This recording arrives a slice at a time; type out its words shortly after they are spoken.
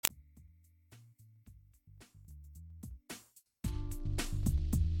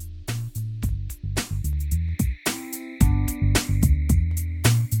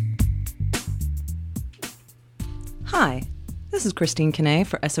Hi, this is Christine Kinney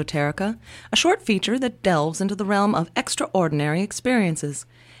for Esoterica, a short feature that delves into the realm of extraordinary experiences.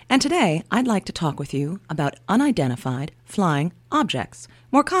 And today, I'd like to talk with you about unidentified flying objects,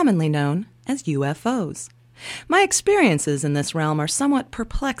 more commonly known as UFOs. My experiences in this realm are somewhat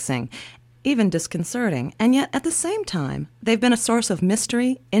perplexing, even disconcerting, and yet at the same time, they've been a source of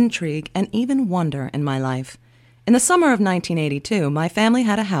mystery, intrigue, and even wonder in my life. In the summer of 1982, my family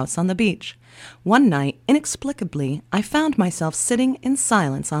had a house on the beach. One night, inexplicably, I found myself sitting in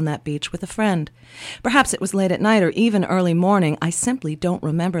silence on that beach with a friend. Perhaps it was late at night or even early morning. I simply don't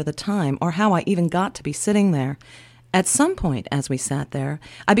remember the time or how I even got to be sitting there. At some point, as we sat there,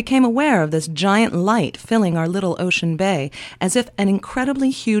 I became aware of this giant light filling our little ocean bay, as if an incredibly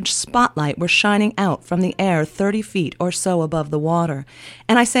huge spotlight were shining out from the air 30 feet or so above the water.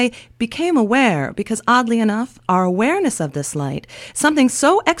 And I say became aware because, oddly enough, our awareness of this light, something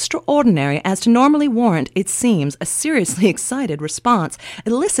so extraordinary as to normally warrant, it seems, a seriously excited response,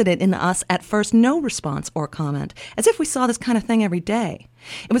 elicited in us at first no response or comment, as if we saw this kind of thing every day.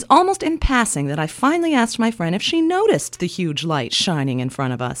 It was almost in passing that I finally asked my friend if she noticed the huge light shining in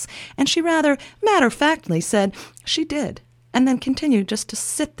front of us, and she rather matter-of-factly said she did, and then continued just to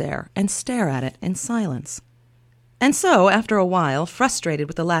sit there and stare at it in silence. And so, after a while, frustrated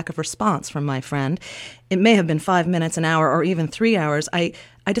with the lack of response from my friend, it may have been 5 minutes, an hour, or even 3 hours, I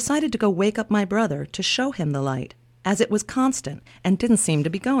decided to go wake up my brother to show him the light, as it was constant and didn't seem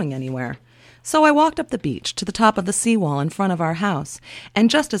to be going anywhere. So I walked up the beach to the top of the seawall in front of our house, and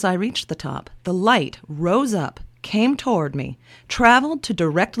just as I reached the top, the light rose up, came toward me, traveled to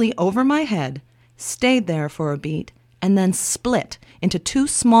directly over my head, stayed there for a beat, and then split into two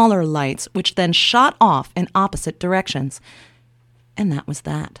smaller lights, which then shot off in opposite directions. And that was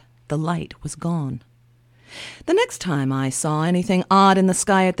that. The light was gone. The next time I saw anything odd in the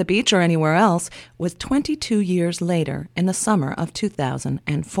sky at the beach or anywhere else was 22 years later, in the summer of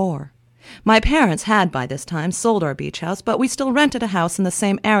 2004. My parents had by this time sold our beach house, but we still rented a house in the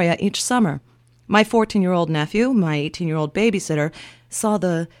same area each summer. My 14-year-old nephew, my 18-year-old babysitter, saw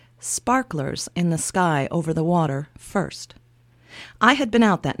the sparklers in the sky over the water first. I had been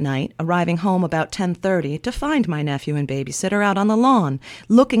out that night, arriving home about 10:30, to find my nephew and babysitter out on the lawn,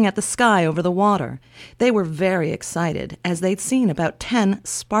 looking at the sky over the water. They were very excited, as they'd seen about 10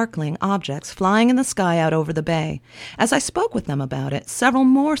 sparkling objects flying in the sky out over the bay. As I spoke with them about it, several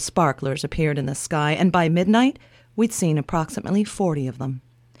more sparklers appeared in the sky, and by midnight, we'd seen approximately 40 of them.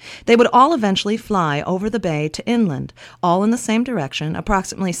 They would all eventually fly over the bay to inland, all in the same direction,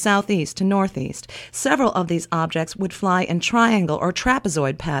 approximately southeast to northeast. Several of these objects would fly in triangle or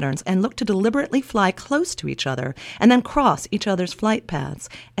trapezoid patterns and look to deliberately fly close to each other and then cross each other's flight paths.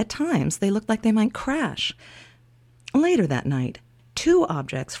 At times, they looked like they might crash. Later that night, 2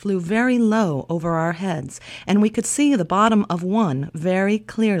 objects flew very low over our heads, and we could see the bottom of one very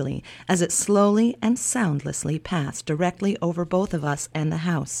clearly as it slowly and soundlessly passed directly over both of us and the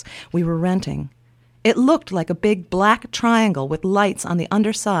house we were renting. It looked like a big black triangle with lights on the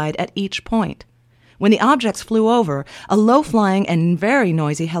underside at each point. When the objects flew over, a low-flying and very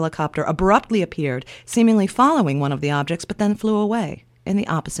noisy helicopter abruptly appeared, seemingly following one of the objects, but then flew away in the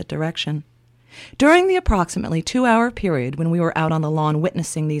opposite direction. During the approximately 2-hour period when we were out on the lawn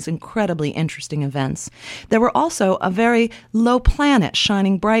witnessing these incredibly interesting events, there were also a very low planet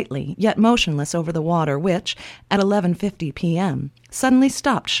shining brightly, yet motionless over the water, which, at 11:50 p.m., suddenly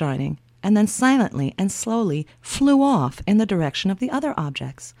stopped shining, and then silently and slowly flew off in the direction of the other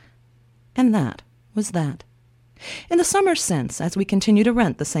objects. And that was that. In the summer since, as we continue to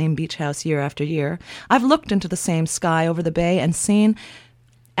rent the same beach house year after year, I've looked into the same sky over the bay and seen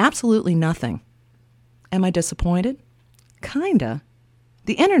absolutely nothing. Am I disappointed? Kinda.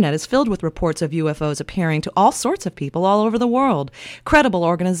 The internet is filled with reports of UFOs appearing to all sorts of people all over the world. Credible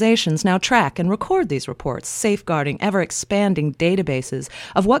organizations now track and record these reports, safeguarding ever-expanding databases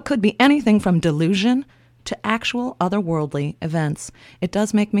of what could be anything from delusion to actual otherworldly events. It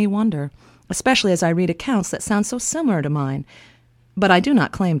does make me wonder, especially as I read accounts that sound so similar to mine. But I do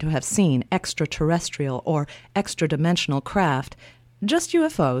not claim to have seen extraterrestrial or extra-dimensional craft. Just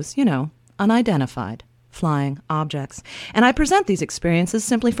UFOs, unidentified, flying objects. And I present these experiences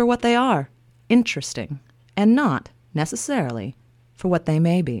simply for what they are, interesting, and not, necessarily, for what they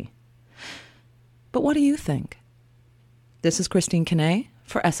may be. But what do you think? This is Christine Kinney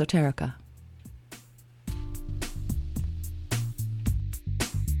for Esoterica.